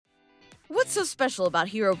What's so special about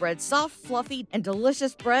Hero Bread's soft, fluffy, and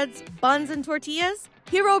delicious breads, buns, and tortillas?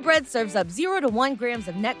 Hero Bread serves up 0 to 1 grams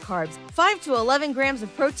of net carbs, 5 to 11 grams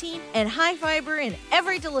of protein, and high fiber in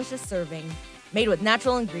every delicious serving. Made with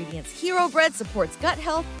natural ingredients, Hero Bread supports gut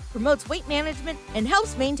health, promotes weight management, and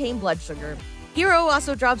helps maintain blood sugar. Hero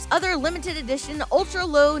also drops other limited edition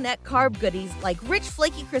ultra-low net carb goodies like rich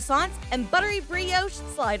flaky croissants and buttery brioche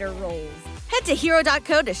slider rolls. Head to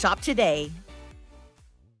hero.co to shop today.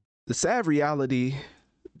 The sad reality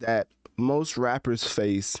that most rappers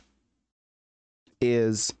face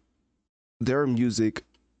is their music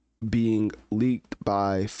being leaked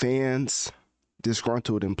by fans,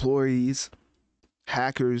 disgruntled employees,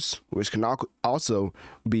 hackers, which can also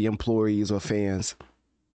be employees or fans.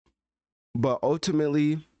 But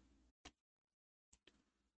ultimately,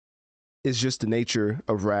 it's just the nature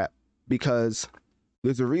of rap, because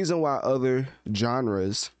there's a reason why other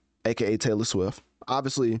genres, aka Taylor Swift,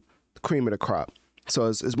 obviously the cream of the crop, so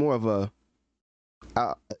it's more of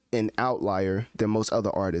an outlier than most other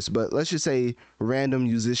artists. But let's just say random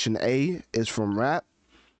musician A is from rap,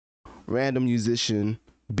 random musician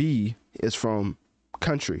B is from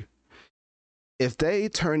country. If they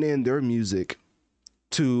turn in their music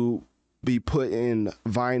to be put in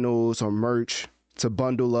vinyls or merch to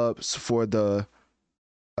bundle up for the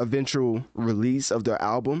eventual release of their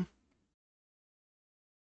album,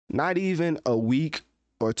 not even a week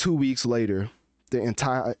or 2 weeks later, the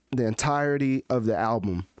entirety of the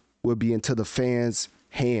album will be into the fans'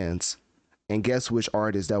 hands. And guess which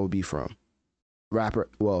artist that would be from?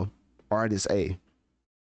 Artist A.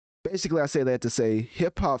 Basically, I say that to say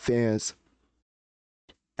hip-hop fans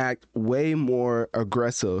act way more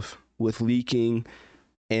aggressive with leaking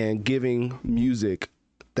and giving music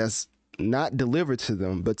that's not delivered to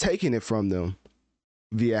them, but taking it from them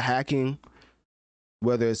via hacking,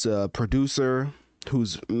 whether it's a producer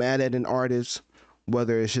who's mad at an artist,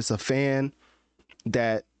 whether it's just a fan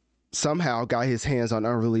that somehow got his hands on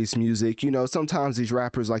unreleased music. You know, sometimes these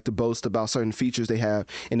rappers like to boast about certain features they have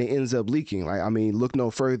and it ends up leaking. Like, I mean, look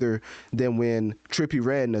no further than when Trippie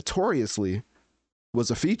Redd notoriously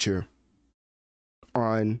was a feature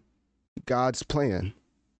on God's Plan.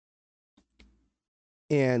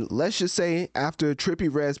 And let's just say after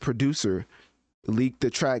Trippie Redd's producer leaked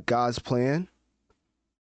the track God's Plan,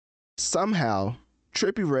 somehow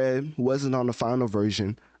Trippie Redd wasn't on the final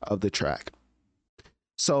version of the track.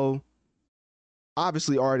 So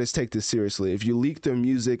obviously artists take this seriously. If you leak their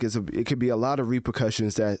music, it could be a lot of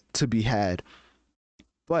repercussions that to be had.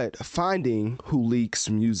 But finding who leaks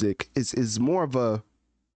music is more of a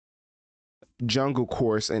jungle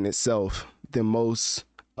course in itself than most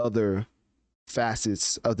other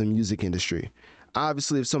facets of the music industry.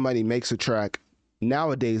 Obviously, if somebody makes a track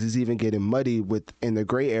nowadays, is even getting muddy in the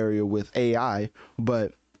gray area with AI,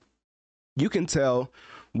 but you can tell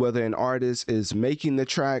whether an artist is making the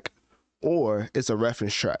track or it's a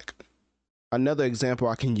reference track. Another example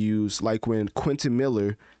I can use, like when Quentin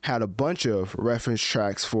Miller had a bunch of reference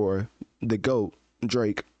tracks for the GOAT,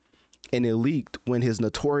 Drake, and it leaked when his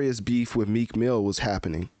notorious beef with Meek Mill was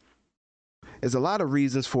happening. There's a lot of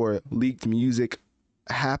reasons for leaked music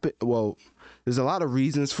there's a lot of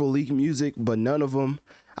reasons for leaked music, but none of them,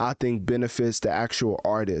 I think, benefits the actual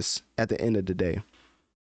artist at the end of the day.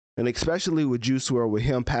 And especially with Juice WRLD, with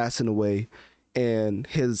him passing away and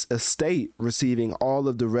his estate receiving all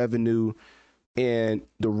of the revenue and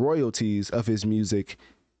the royalties of his music,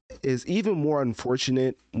 is even more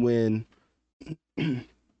unfortunate when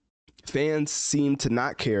fans seem to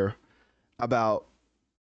not care about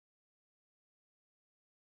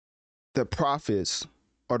the profits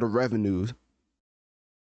or the revenues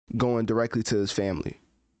going directly to his family.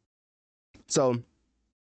 So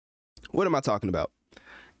what am I talking about?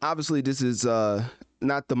 Obviously, this is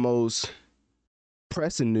not the most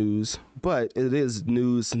pressing news, but it is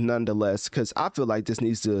news nonetheless, because I feel like this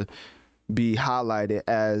needs to be highlighted.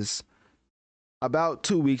 As about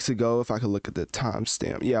 2 weeks ago, if I could look at the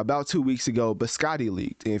timestamp, about 2 weeks ago, Biscotti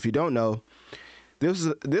leaked. And if you don't know,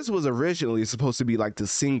 this was originally supposed to be like the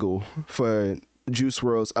single for Juice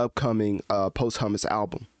WRLD's upcoming posthumous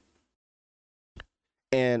album.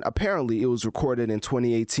 And apparently it was recorded in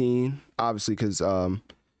 2018, obviously, because I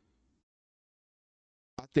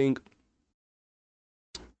think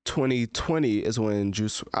 2020 is when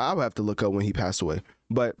I would have to look up when he passed away.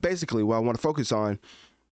 But basically what I want to focus on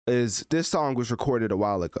is this song was recorded a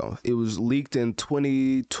while ago. It was leaked in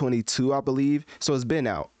 2022, I believe. So it's been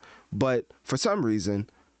out. But for some reason,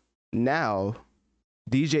 now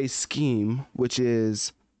DJ Scheme, which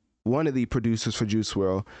is one of the producers for Juice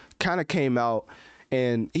WRLD, kind of came out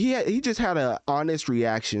and he just had an honest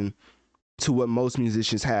reaction to what most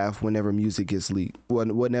musicians have whenever music gets leaked,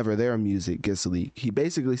 whenever their music gets leaked. He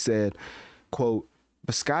basically said, quote,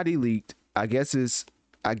 Biscotti leaked, I guess.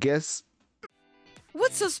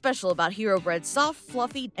 What's so special about Hero Bread's soft,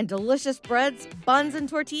 fluffy, and delicious breads, buns, and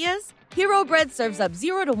tortillas? Hero Bread serves up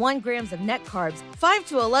 0 to 1 grams of net carbs, 5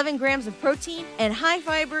 to 11 grams of protein, and high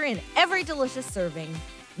fiber in every delicious serving.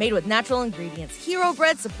 Made with natural ingredients, Hero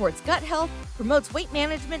Bread supports gut health, promotes weight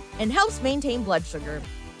management, and helps maintain blood sugar.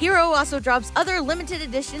 Hero also drops other limited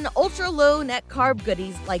edition ultra-low net carb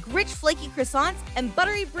goodies like rich flaky croissants and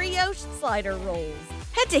buttery brioche slider rolls.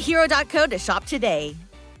 Head to hero.co to shop today.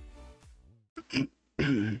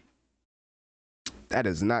 That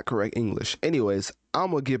is not correct English. Anyways, I'm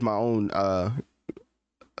gonna give my own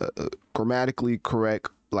grammatically correct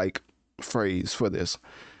like phrase for this.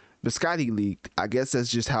 Biscotti leaked. I guess that's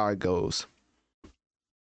just how it goes.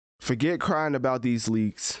 Forget crying about these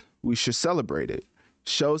leaks. We should celebrate it.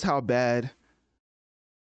 Shows how bad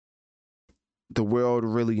the world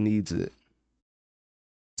really needs it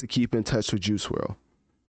to keep in touch with Juice World.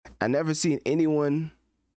 I never seen any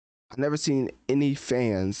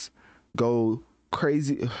fans go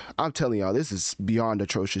crazy. I'm telling y'all, this is beyond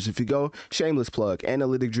atrocious. If you go, shameless plug,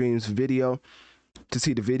 Analytic Dreams video to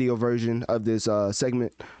see the video version of this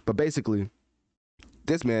segment. But basically,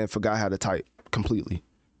 this man forgot how to type completely.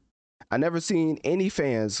 I never seen any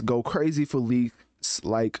fans go crazy for leaks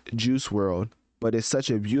like Juice World, but it's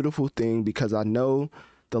such a beautiful thing because I know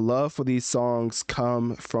the love for these songs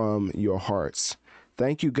come from your hearts.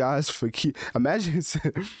 Thank you guys for imagine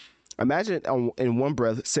in one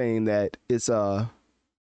breath saying that it's a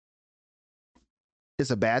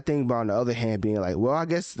bad thing, but on the other hand being like, well, I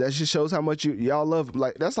guess that just shows how much y'all love.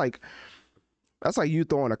 Like that's like you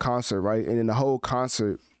throwing a concert, right? And then the whole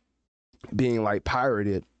concert being like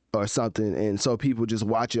pirated or something, and so people just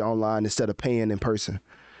watch it online instead of paying in person.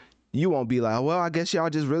 You won't be like, well, I guess y'all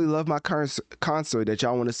just really love my concert that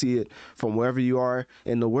y'all want to see it from wherever you are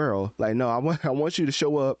in the world. Like, no, I want you to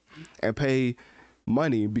show up and pay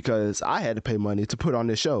money because I had to pay money to put on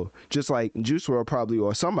this show. Just like Juice WRLD probably,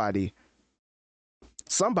 or somebody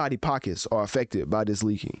pockets are affected by this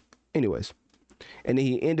leaking. Anyways, and then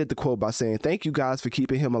he ended the quote by saying, thank you guys for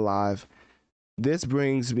keeping him alive. This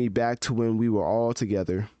brings me back to when we were all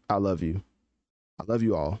together. I love you. I love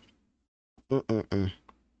you all.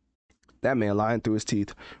 That man lying through his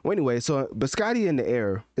teeth. Well, anyway, so Biscotti in the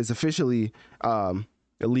Air is officially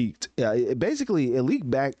leaked. It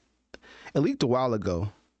leaked a while ago,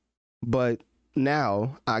 but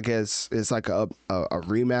now I guess it's like a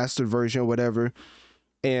remastered version or whatever.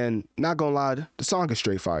 And not gonna lie, the song is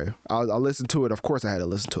straight fire. I listened to it. Of course, I had to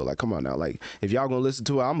listen to it. Like, come on now. Like, if y'all gonna listen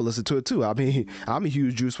to it, I'm gonna listen to it too. I mean, I'm a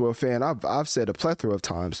huge Juice WRLD fan. I've said a plethora of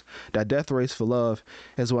times that Death Race for Love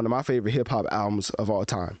is one of my favorite hip hop albums of all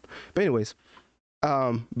time. But anyways,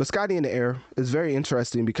 Biscotti in the Air is very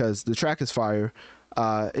interesting because the track is fire.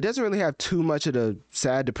 It doesn't really have too much of the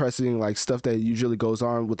sad, depressing like stuff that usually goes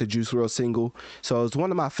on with the Juice WRLD single. So it's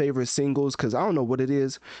one of my favorite singles because I don't know what it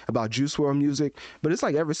is about Juice WRLD music, but it's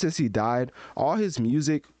like ever since he died, all his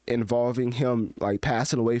music involving him like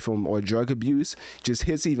passing away from or drug abuse just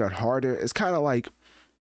hits even harder. It's kind of like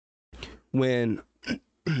when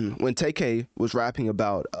TK was rapping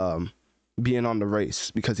about being on the race,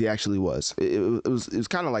 because he actually was. It was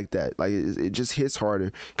kind of like that. Like it just hits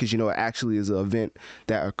harder because, you know, it actually is an event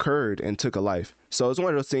that occurred and took a life. So it's one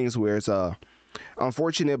of those things where it's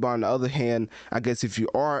unfortunate, but on the other hand, I guess if you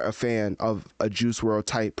are a fan of a Juice WRLD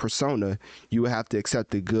type persona, you would have to accept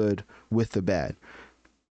the good with the bad.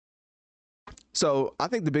 So I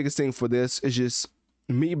think the biggest thing for this is just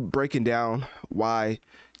me breaking down why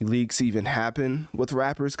leaks even happen with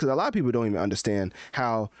rappers, because a lot of people don't even understand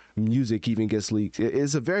how music even gets leaked. It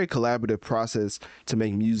is a very collaborative process to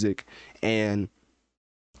make music, and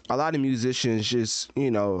a lot of musicians just, you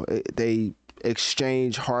know, they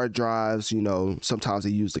exchange hard drives. You know, sometimes they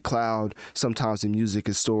use the cloud, sometimes the music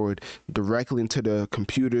is stored directly into the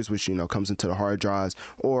computers, which, you know, comes into the hard drives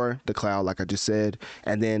or the cloud like I just said,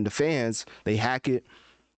 and then the fans, they hack it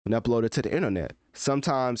and upload it to the internet.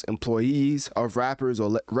 Sometimes employees of rappers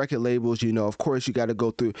or record labels, you know, of course you got to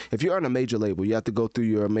go through, if you're on a major label, you have to go through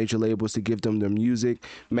your major labels to give them their music,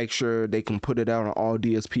 make sure they can put it out on all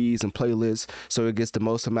DSPs and playlists so it gets the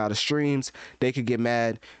most amount of streams. They could get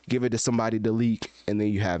mad, give it to somebody to leak, and then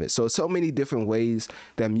you have it. So many different ways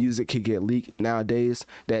that music could get leaked nowadays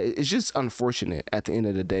that it's just unfortunate at the end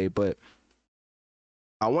of the day. But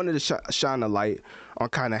I wanted to shine a light on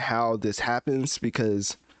kind of how this happens,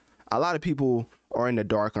 because a lot of people are in the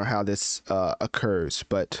dark on how this occurs,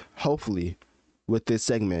 but hopefully with this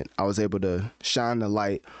segment, I was able to shine the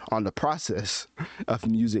light on the process of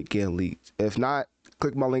music getting leaked. If not,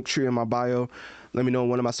 click my link tree in my bio. Let me know on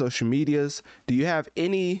one of my social medias. Do you have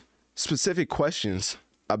any specific questions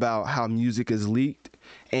about how music is leaked?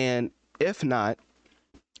 And if not,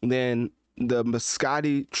 then the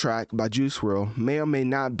Biscotti track by Juice Wrld may or may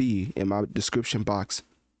not be in my description box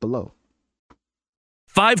below.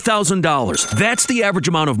 $5,000. That's the average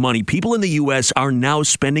amount of money people in the U.S. are now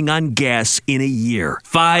spending on gas in a year.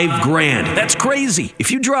 $5,000. That's crazy.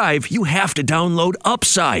 If you drive, you have to download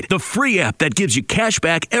Upside, the free app that gives you cash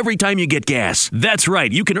back every time you get gas. That's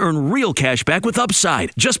right. You can earn real cash back with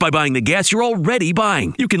Upside just by buying the gas you're already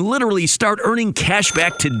buying. You can literally start earning cash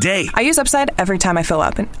back today. I use Upside every time I fill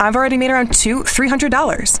up, and I've already made around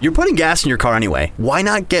 $300. You're putting gas in your car anyway. Why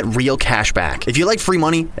not get real cash back? If you like free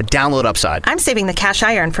money, download Upside. I'm saving the cash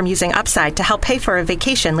I earn from using Upside to help pay for a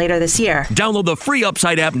vacation later this year. Download the free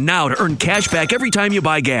Upside app now to earn cash back every time you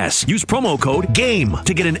buy gas. Use promo code GAME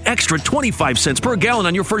to get an extra 25 cents per gallon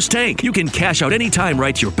on your first tank. You can cash out anytime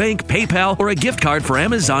right to your bank, PayPal, or a gift card for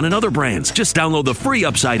Amazon and other brands. Just download the free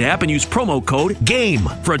Upside app and use promo code GAME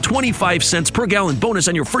for a 25 cents per gallon bonus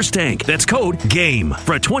on your first tank. That's code GAME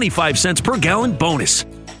for a 25 cents per gallon bonus.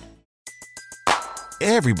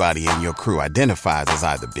 Everybody in your crew identifies as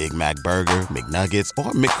either Big Mac Burger, McNuggets,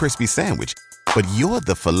 or McCrispy Sandwich. But you're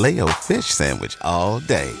the Filet-O-Fish Sandwich all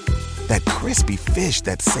day. That crispy fish,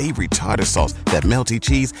 that savory tartar sauce, that melty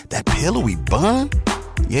cheese, that pillowy bun.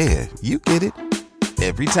 Yeah, you get it.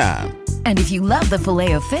 Every time. And if you love the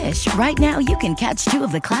Filet-O-Fish, right now you can catch two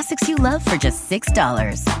of the classics you love for just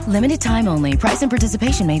 $6. Limited time only. Price and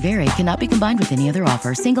participation may vary. Cannot be combined with any other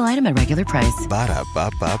offer. Single item at regular price.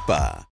 Ba-da-ba-ba-ba.